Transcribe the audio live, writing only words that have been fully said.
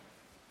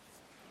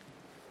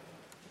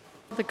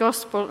The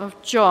Gospel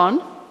of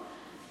John,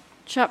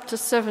 chapter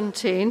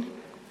 17,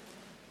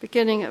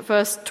 beginning at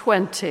verse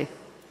 20.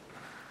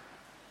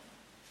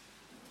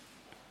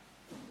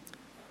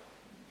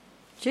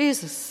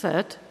 Jesus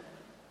said,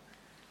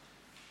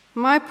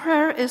 "My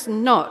prayer is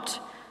not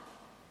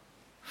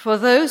for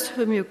those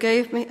whom you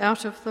gave me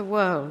out of the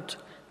world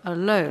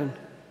alone.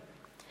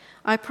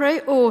 I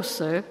pray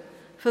also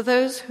for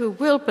those who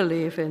will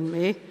believe in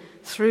me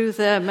through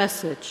their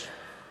message,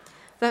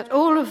 that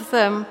all of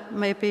them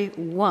may be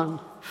one,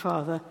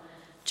 Father,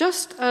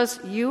 just as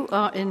you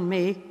are in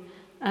me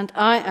and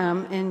I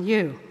am in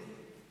you.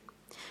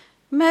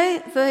 May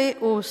they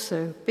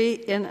also be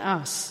in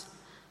us,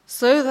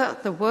 so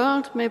that the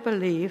world may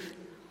believe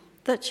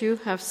that you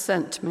have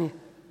sent me.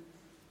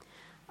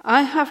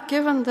 I have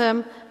given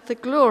them the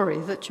glory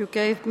that you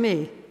gave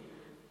me,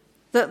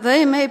 that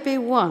they may be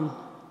one,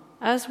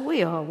 as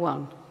we are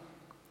one,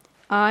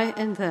 I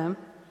in them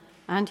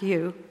and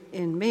you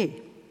in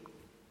me.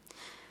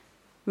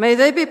 May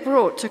they be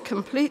brought to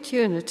complete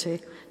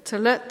unity, to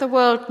let the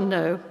world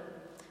know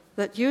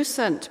that you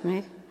sent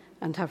me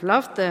and have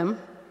loved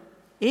them,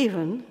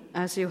 even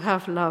as you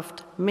have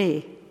loved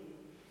me.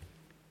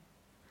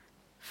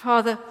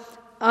 Father,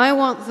 I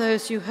want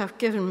those you have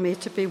given me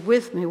to be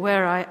with me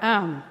where I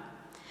am,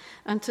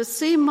 and to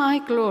see my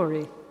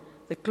glory,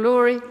 the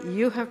glory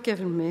you have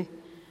given me,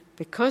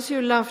 because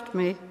you loved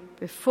me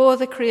before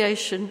the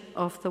creation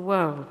of the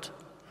world.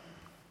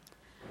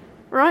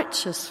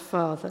 Righteous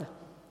Father,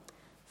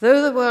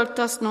 though the world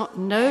does not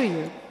know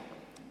you,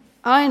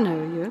 I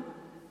know you,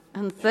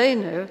 and they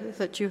know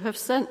that you have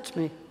sent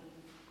me.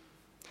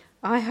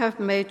 I have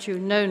made you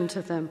known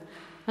to them,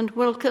 and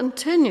will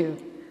continue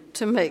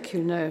to make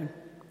you known,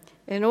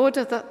 in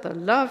order that the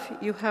love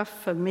you have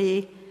for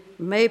me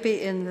may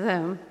be in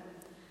them,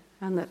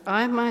 and that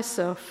I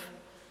myself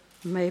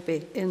may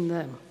be in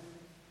them."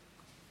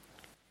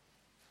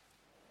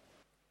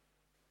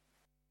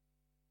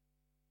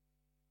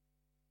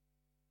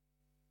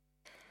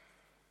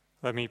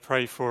 Let me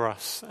pray for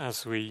us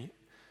as we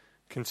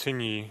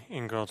continue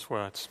in God's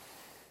word.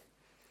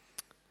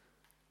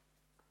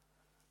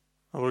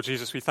 Oh Lord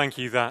Jesus, we thank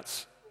you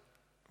that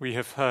we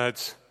have heard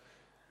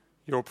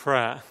your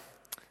prayer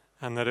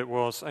and that it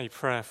was a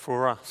prayer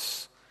for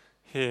us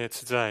here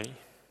today.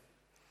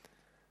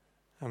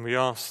 And we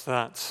ask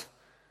that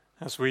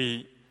as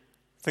we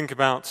think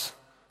about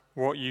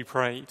what you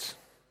prayed,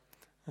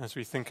 as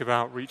we think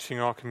about reaching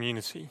our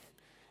community,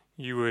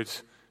 you would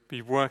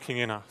be working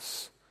in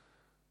us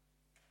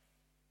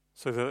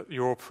so that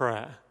your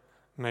prayer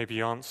may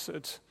be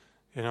answered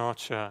in our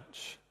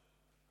church.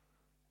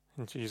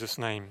 In Jesus'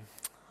 name,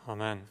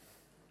 amen.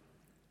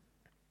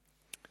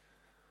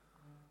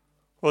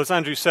 Well, as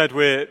Andrew said,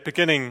 we're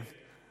beginning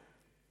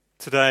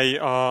today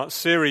our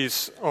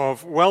series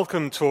of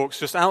welcome talks,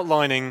 just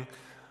outlining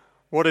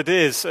what it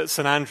is at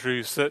St.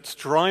 Andrew's that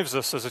drives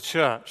us as a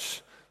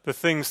church, the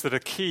things that are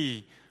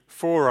key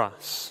for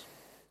us.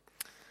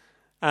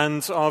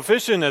 And our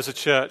vision as a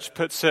church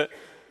puts it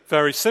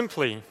very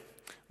simply.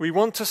 We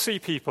want to see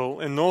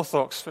people in North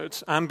Oxford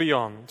and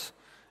beyond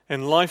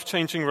in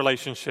life-changing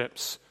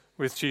relationships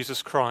with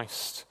Jesus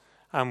Christ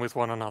and with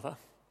one another.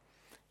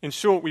 In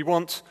short, we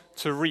want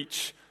to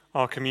reach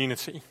our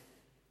community.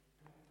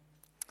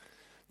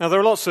 Now, there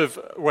are lots of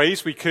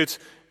ways we could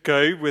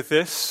go with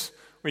this.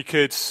 We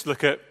could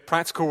look at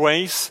practical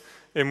ways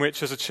in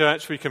which, as a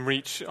church, we can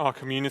reach our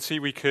community.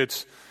 We could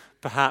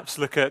perhaps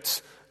look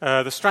at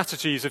the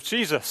strategies of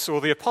Jesus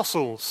or the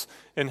apostles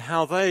in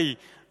how they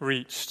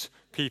reached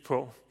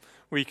people.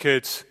 We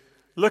could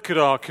look at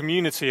our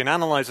community and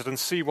analyze it and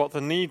see what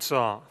the needs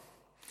are.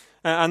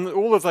 And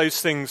all of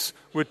those things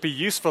would be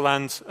useful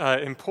and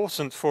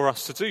important for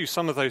us to do.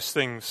 Some of those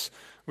things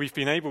we've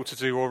been able to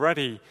do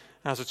already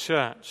as a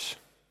church.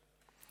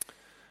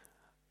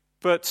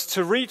 But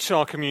to reach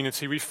our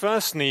community, we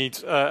first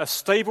need a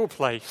stable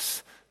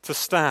place to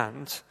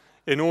stand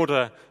in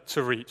order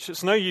to reach.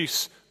 It's no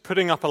use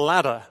putting up a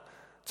ladder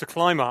to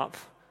climb up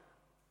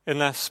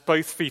unless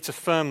both feet are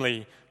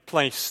firmly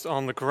placed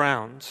on the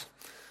ground.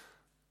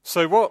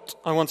 So what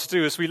I want to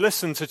do as we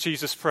listen to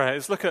Jesus' prayer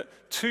is look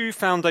at two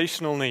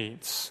foundational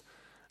needs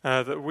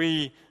that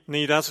we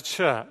need as a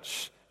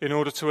church in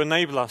order to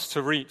enable us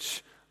to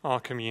reach our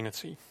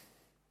community.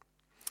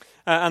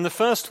 And the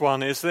first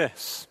one is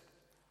this.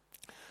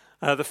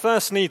 The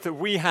first need that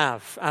we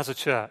have as a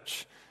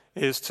church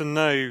is to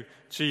know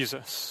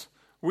Jesus.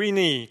 We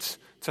need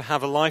to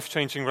have a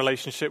life-changing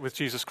relationship with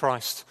Jesus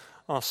Christ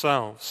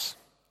ourselves.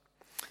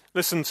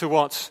 Listen to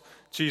what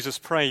Jesus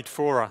prayed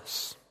for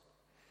us.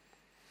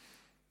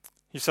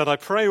 He said, "I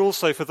pray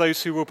also for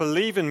those who will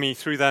believe in me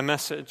through their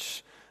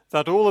message,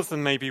 that all of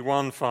them may be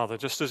one, Father,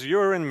 just as you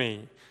are in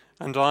me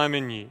and I am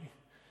in you.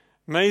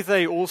 May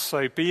they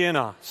also be in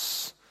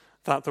us,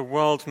 that the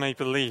world may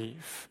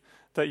believe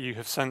that you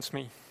have sent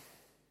me."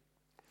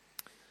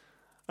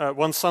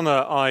 One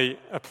summer I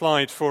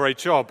applied for a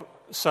job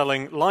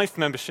selling life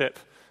membership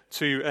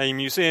to a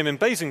museum in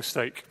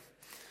Basingstoke.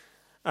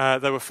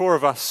 There were four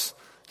of us.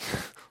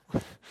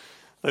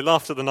 They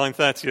laughed at the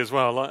 9:30 as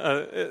well.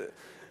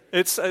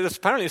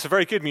 apparently it's a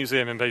very good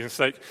museum in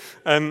Basingstoke.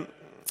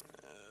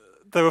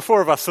 There were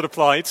 4 of us that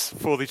applied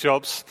for the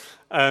jobs,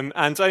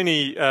 and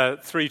only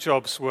 3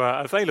 jobs were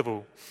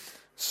available.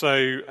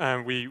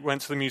 So we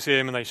went to the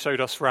museum and they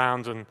showed us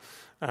around and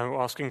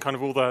were asking kind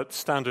of all the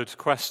standard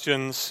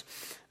questions.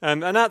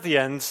 And at the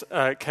end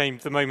came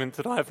the moment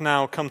that I have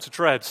now come to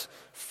dread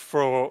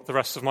for the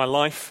rest of my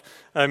life.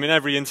 In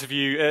every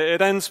interview,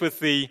 it ends with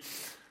the,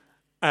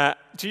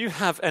 do you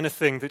have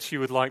anything that you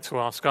would like to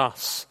ask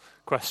us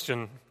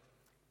question.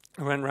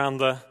 I went round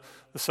the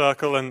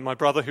circle, and my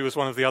brother, who was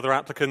one of the other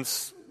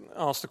applicants,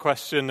 asked a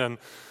question, and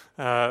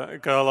a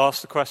girl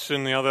asked a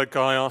question, the other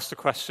guy asked a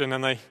question,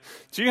 and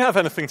do you have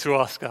anything to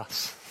ask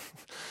us?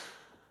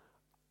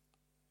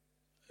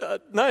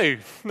 No,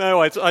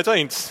 I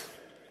don't.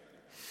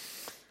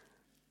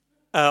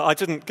 I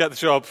didn't get the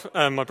job,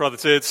 my brother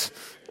did.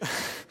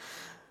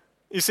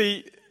 You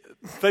see,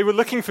 they were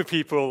looking for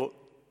people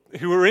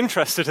who were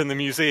interested in the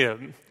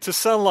museum to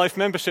sell life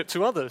membership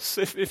to others.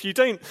 If you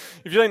don't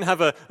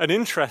have an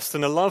interest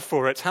and a love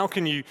for it, how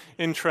can you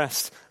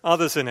interest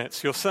others in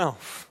it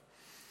yourself?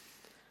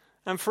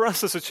 And for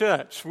us as a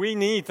church, we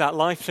need that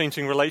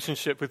life-changing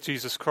relationship with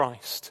Jesus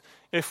Christ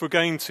if we're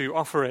going to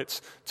offer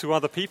it to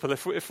other people.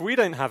 If we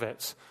don't have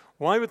it,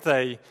 why would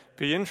they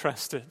be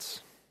interested?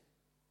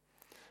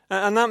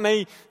 And that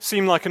may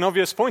seem like an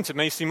obvious point. It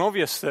may seem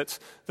obvious that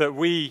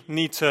we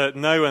need to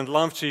know and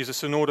love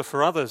Jesus in order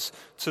for others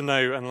to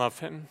know and love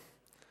him.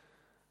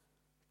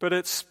 But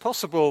it's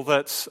possible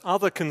that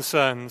other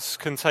concerns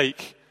can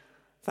take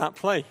that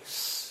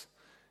place.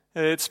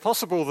 It's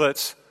possible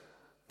that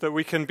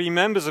we can be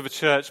members of a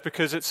church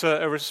because it's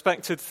a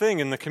respected thing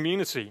in the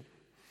community.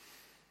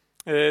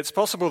 It's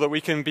possible that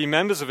we can be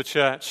members of a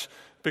church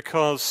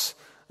because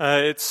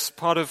it's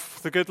part of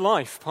the good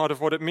life, part of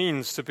what it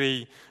means to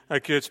be a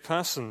good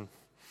person.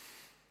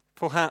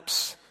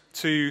 Perhaps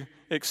to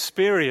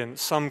experience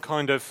some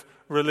kind of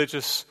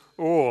religious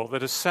awe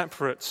that is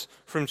separate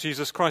from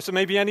Jesus Christ. It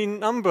may be any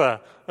number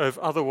of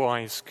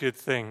otherwise good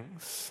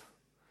things.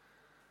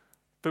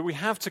 But we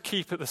have to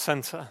keep at the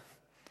center.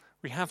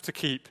 We have to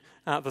keep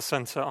at the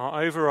center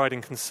our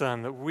overriding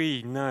concern that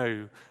we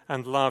know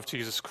and love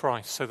Jesus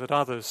Christ so that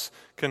others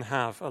can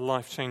have a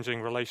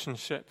life-changing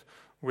relationship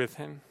with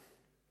him.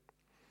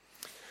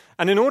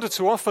 And in order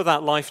to offer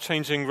that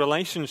life-changing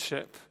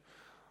relationship,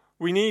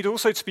 we need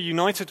also to be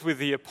united with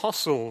the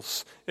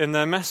apostles in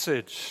their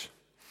message.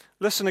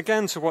 Listen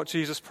again to what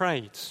Jesus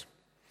prayed.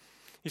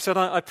 He said,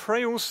 I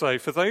pray also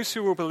for those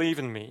who will believe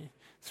in me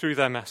through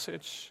their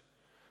message.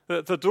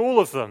 That all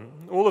of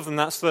them,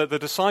 that's the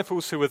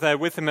disciples who were there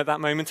with him at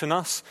that moment, and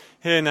us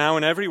here now,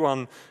 and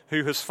everyone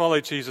who has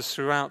followed Jesus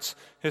throughout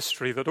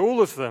history, that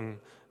all of them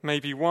may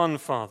be one,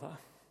 Father,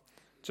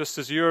 just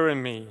as you are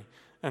in me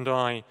and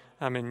I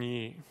am in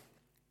you.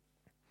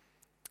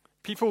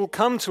 People will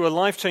come to a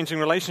life-changing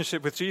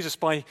relationship with Jesus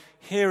by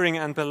hearing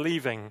and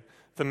believing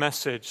the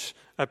message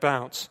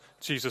about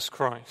Jesus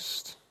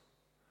Christ.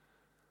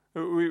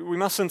 We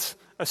mustn't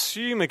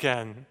assume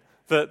again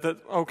that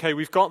okay,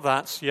 we've got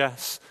that,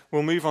 yes,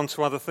 we'll move on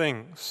to other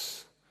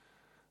things.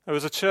 There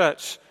was a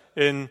church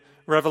in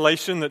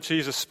Revelation that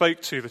Jesus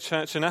spoke to, the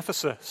church in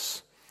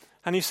Ephesus,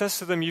 and he says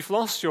to them, you've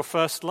lost your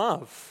first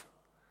love.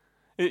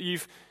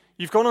 You've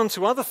gone on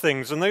to other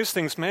things, and those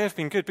things may have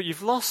been good, but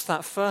you've lost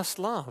that first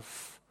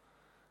love.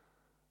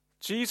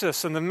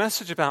 Jesus and the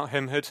message about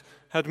him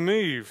had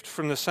moved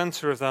from the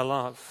center of their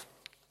love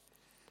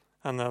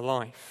and their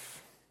life.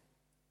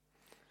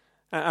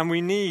 And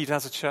we need,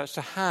 as a church,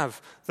 to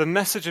have the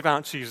message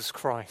about Jesus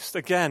Christ,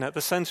 again, at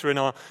the center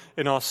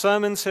in our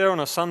sermons here on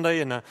a Sunday,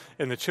 in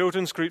the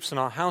children's groups, in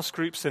our house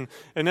groups, in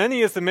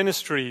any of the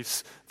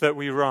ministries that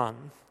we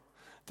run.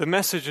 The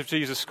message of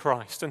Jesus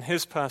Christ and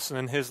his person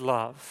and his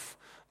love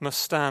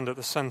must stand at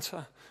the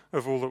center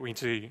of all that we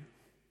do.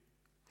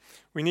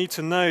 We need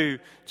to know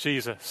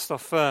Jesus, the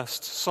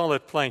first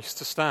solid place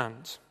to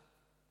stand.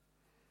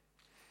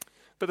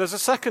 But there's a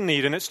second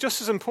need, and it's just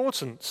as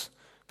important,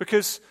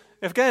 because,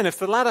 again, if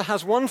the ladder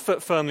has one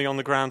foot firmly on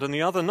the ground and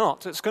the other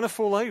not, it's going to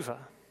fall over.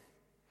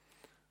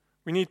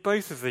 We need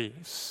both of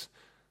these.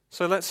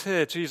 So let's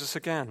hear Jesus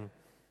again.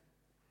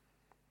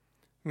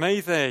 May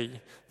they,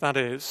 that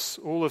is,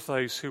 all of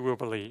those who will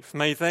believe,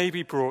 may they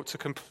be brought to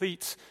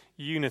complete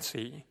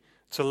unity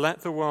to let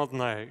the world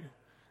know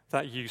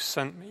that you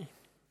sent me.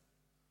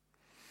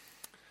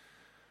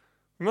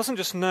 We mustn't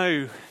just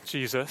know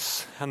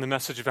Jesus and the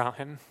message about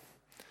him.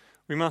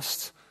 We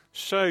must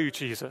show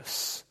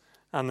Jesus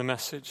and the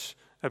message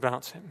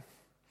about him.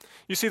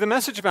 You see, the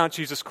message about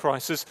Jesus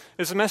Christ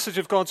is a message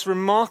of God's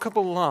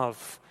remarkable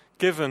love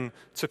given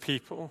to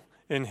people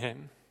in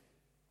him.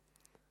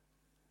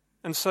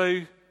 And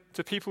so,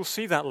 do people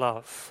see that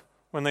love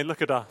when they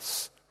look at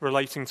us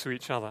relating to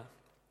each other?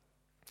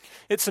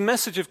 It's a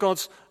message of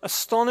God's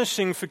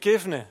astonishing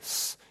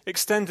forgiveness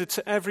extended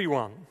to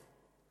everyone.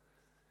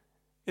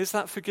 Is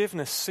that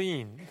forgiveness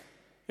seen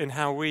in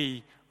how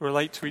we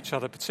relate to each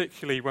other,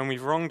 particularly when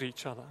we've wronged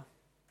each other?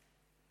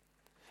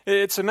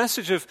 It's a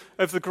message of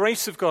the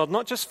grace of God,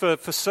 not just for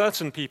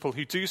certain people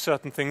who do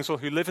certain things or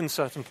who live in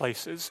certain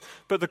places,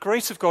 but the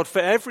grace of God for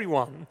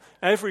everyone,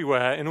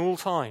 everywhere, in all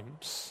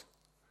times.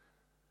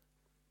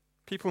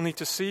 People need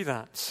to see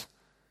that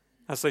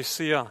as they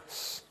see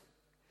us.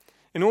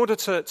 In order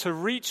to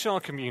reach our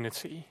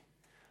community,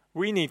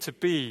 we need to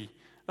be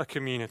a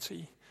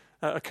community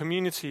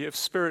of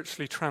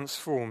spiritually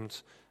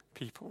transformed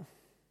people.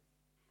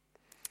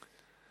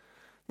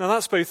 Now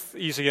that's both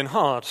easy and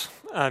hard.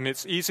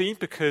 It's easy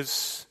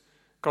because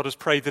God has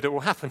prayed that it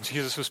will happen.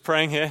 Jesus was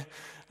praying here,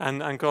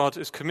 and God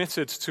is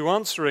committed to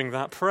answering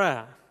that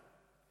prayer.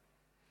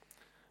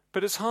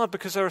 But it's hard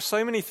because there are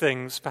so many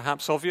things,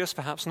 perhaps obvious,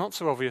 perhaps not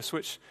so obvious,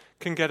 which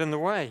can get in the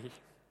way.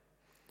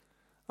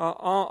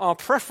 Our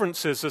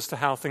preferences as to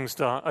how things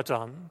are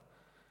done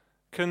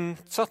can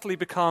subtly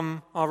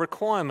become our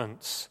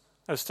requirements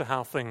as to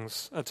how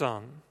things are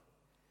done.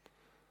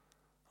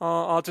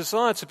 Our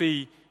desire to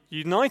be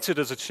united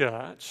as a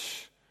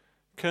church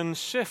can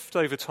shift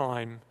over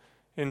time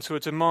into a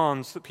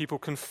demand that people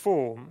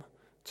conform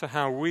to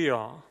how we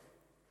are,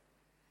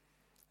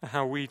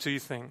 how we do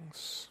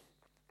things.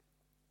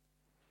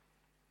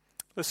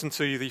 Listen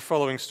to the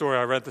following story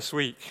I read this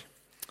week.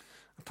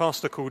 A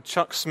pastor called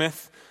Chuck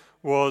Smith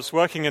was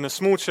working in a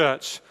small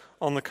church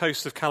on the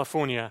coast of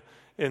California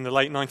in the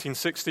late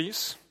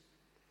 1960s.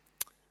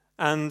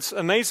 And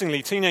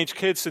amazingly, teenage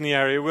kids in the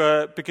area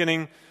were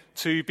beginning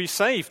to be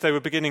saved. They were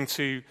beginning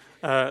to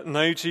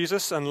know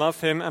Jesus and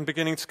love him and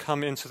beginning to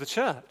come into the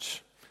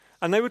church.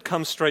 And they would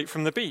come straight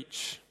from the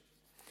beach.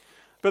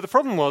 But the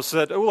problem was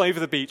that all over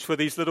the beach were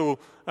these little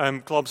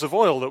globs of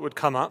oil that would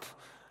come up,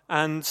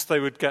 and they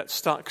would get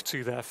stuck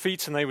to their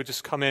feet, and they would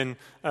just come in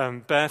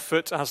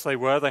barefoot as they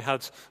were. They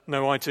had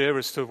no idea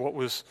as to what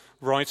was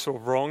right or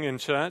wrong in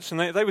church, and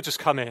they would just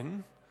come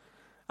in,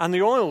 and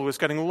the oil was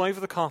getting all over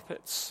the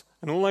carpets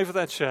and all over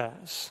their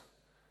chairs.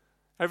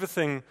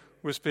 Everything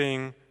was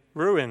being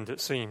ruined,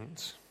 it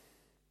seemed.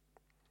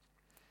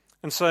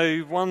 And so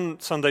one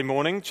Sunday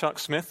morning, Chuck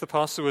Smith, the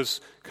pastor, was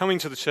coming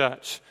to the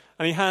church,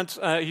 and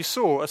he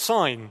saw a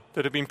sign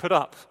that had been put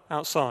up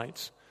outside.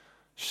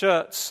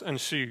 Shirts and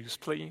shoes,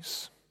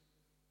 please.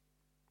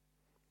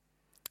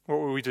 What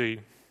would we do?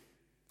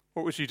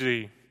 What would you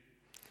do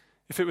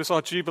if it was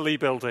our Jubilee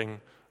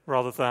building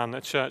rather than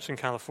a church in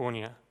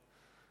California?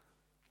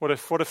 What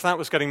if that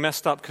was getting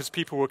messed up because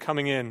people were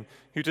coming in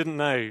who didn't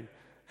know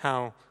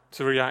how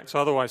to react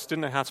otherwise,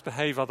 didn't know how to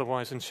behave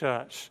otherwise in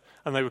church,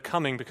 and they were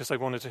coming because they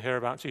wanted to hear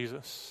about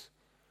Jesus?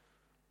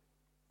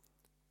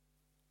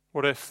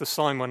 What if the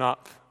sign went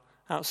up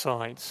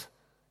outside?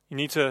 You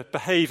need to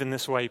behave in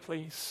this way,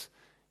 please.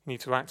 You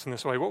need to act in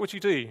this way. What would you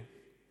do?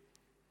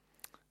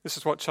 This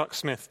is what Chuck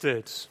Smith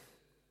did.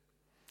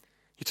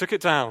 He took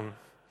it down.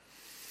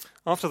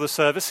 After the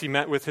service, he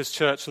met with his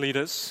church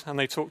leaders, and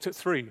they talked it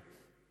through.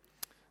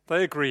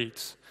 They agreed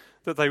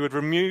that they would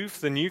remove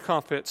the new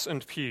carpets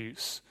and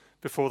pews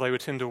before they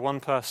would hinder one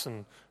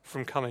person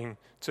from coming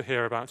to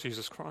hear about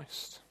Jesus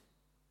Christ.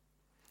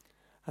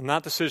 And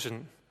that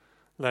decision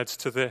led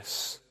to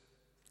this.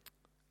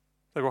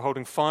 They were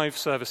holding 5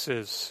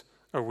 services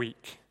a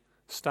week,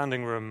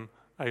 standing room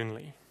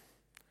only.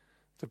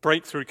 The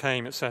breakthrough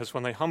came, it says,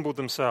 when they humbled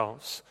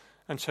themselves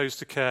and chose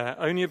to care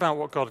only about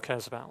what God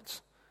cares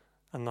about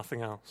and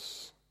nothing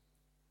else.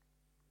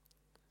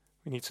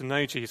 We need to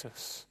know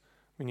Jesus.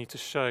 We need to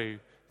show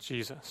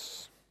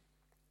Jesus.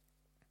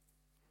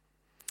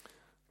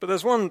 But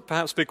there's one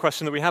perhaps big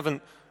question that we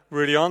haven't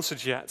really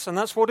answered yet, and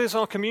that's, what is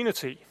our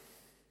community?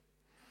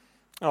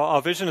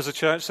 Our vision as a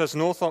church says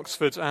North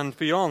Oxford and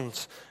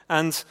beyond.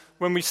 And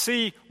when we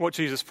see what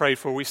Jesus prayed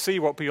for, we see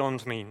what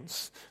beyond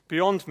means.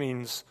 Beyond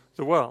means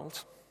the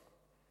world.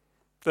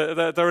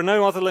 There are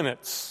no other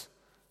limits.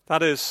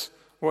 That is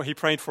what he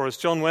prayed for. As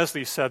John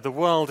Wesley said, the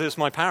world is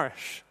my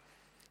parish.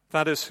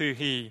 That is who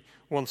he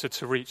wanted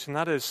to reach, and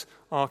that is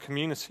our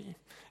community.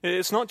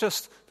 It's not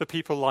just the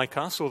people like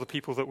us or the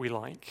people that we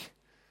like.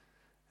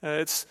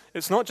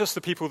 It's not just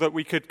the people that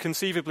we could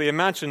conceivably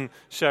imagine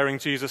sharing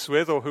Jesus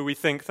with, or who we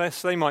think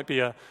they might be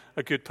a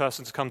good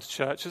person to come to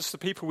church. It's the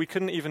people we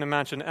couldn't even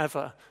imagine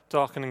ever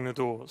darkening the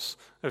doors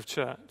of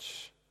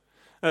church.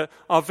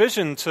 Our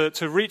vision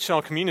to reach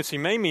our community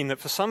may mean that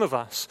for some of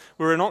us,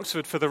 we're in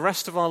Oxford for the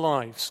rest of our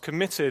lives,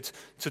 committed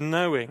to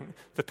knowing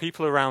the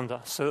people around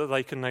us so that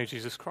they can know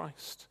Jesus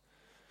Christ.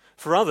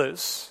 For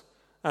others,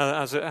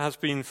 as it has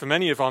been for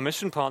many of our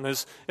mission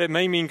partners, it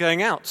may mean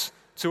going out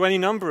to any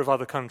number of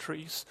other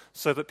countries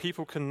so that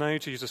people can know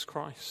Jesus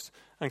Christ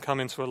and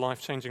come into a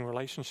life-changing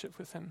relationship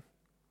with him.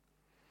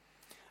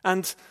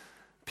 And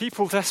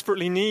people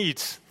desperately need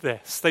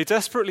this. They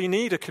desperately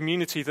need a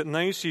community that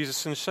knows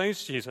Jesus and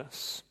shows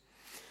Jesus.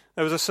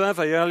 There was a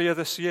survey earlier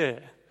this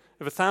year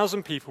of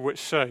 1,000 people which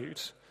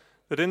showed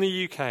that in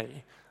the UK,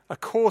 a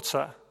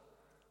quarter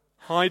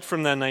hide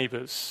from their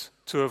neighbours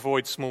to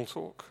avoid small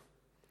talk.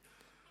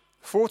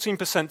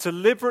 14%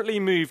 deliberately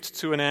moved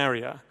to an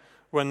area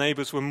where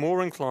neighbours were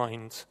more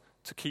inclined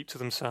to keep to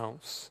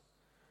themselves.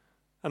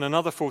 And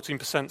another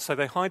 14% say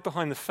they hide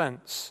behind the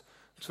fence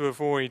to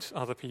avoid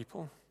other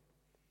people.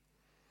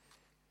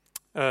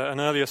 An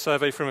earlier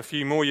survey from a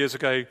few more years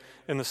ago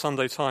in the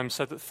Sunday Times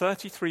said that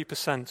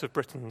 33% of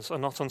Britons are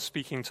not on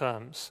speaking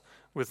terms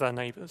with their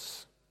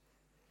neighbours.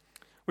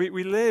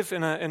 We live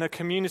in a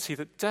community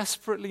that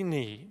desperately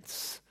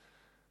needs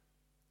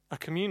a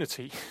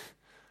community,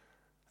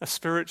 a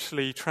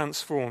spiritually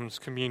transformed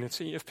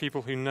community of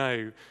people who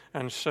know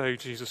and show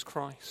Jesus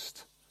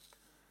Christ.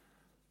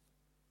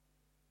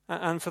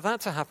 And for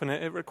that to happen,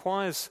 it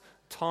requires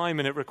time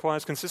and it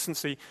requires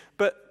consistency.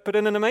 But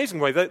in an amazing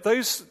way,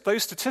 those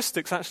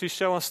statistics actually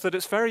show us that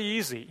it's very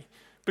easy,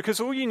 because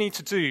all you need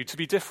to do to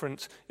be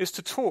different is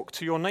to talk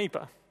to your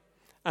neighbour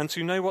and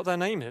to know what their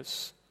name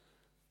is.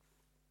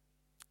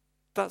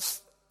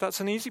 That's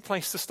an easy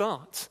place to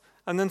start,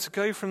 and then to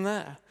go from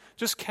there.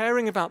 Just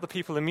caring about the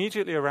people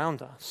immediately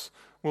around us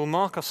will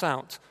mark us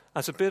out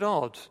as a bit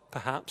odd,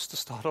 perhaps, to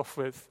start off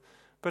with,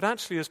 but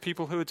actually as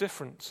people who are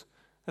different,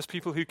 as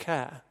people who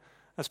care,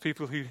 as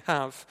people who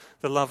have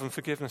the love and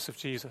forgiveness of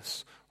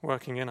Jesus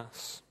working in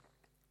us.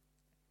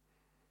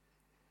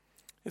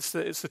 It's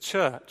the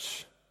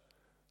church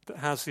that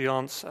has the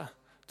answer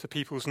to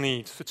people's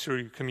need for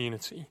true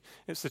community.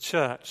 It's the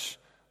church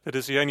that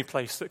is the only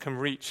place that can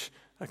reach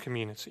a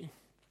community.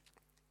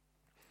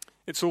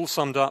 It's all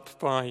summed up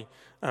by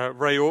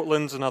Ray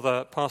Ortland,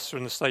 another pastor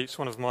in the States,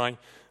 one of my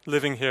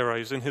living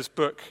heroes, in his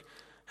book,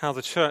 How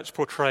the Church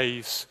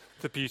Portrays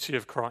the Beauty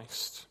of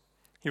Christ.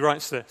 He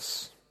writes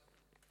this: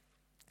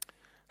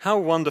 "How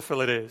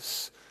wonderful it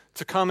is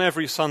to come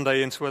every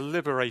Sunday into a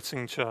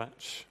liberating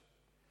church.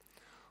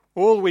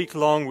 All week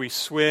long we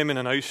swim in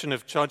an ocean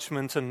of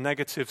judgment and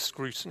negative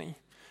scrutiny.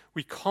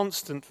 We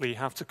constantly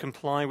have to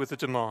comply with the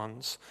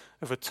demands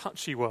of a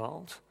touchy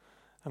world,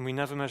 and we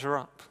never measure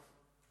up.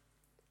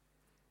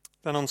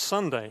 Then on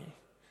Sunday,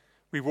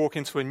 we walk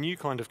into a new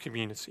kind of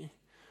community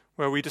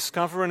where we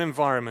discover an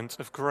environment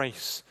of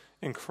grace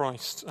in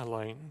Christ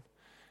alone.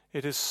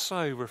 It is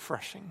so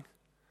refreshing.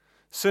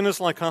 Sinners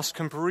like us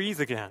can breathe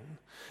again.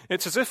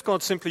 It's as if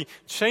God simply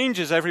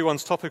changes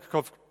everyone's topic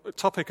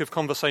of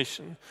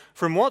conversation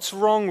from what's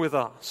wrong with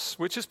us,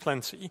 which is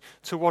plenty,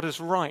 to what is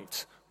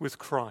right with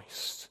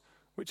Christ,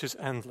 which is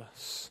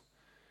endless.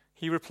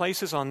 He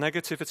replaces our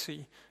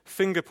negativity,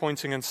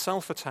 finger-pointing and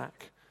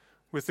self-attack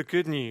with the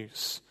good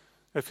news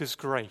of his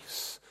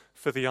grace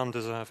for the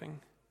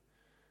undeserving.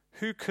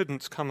 Who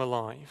couldn't come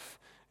alive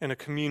in a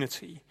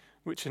community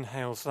which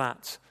inhales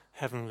that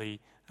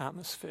heavenly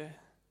atmosphere?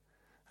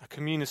 A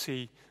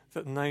community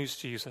that knows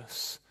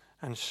Jesus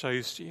and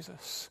shows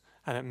Jesus,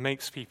 and it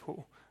makes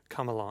people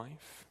come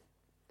alive.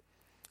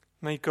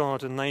 May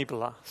God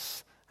enable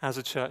us as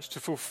a church to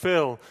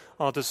fulfill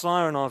our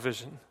desire and our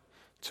vision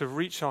to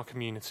reach our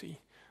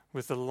community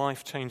with the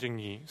life-changing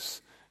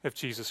news of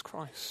Jesus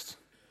Christ.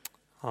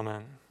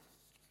 Amen.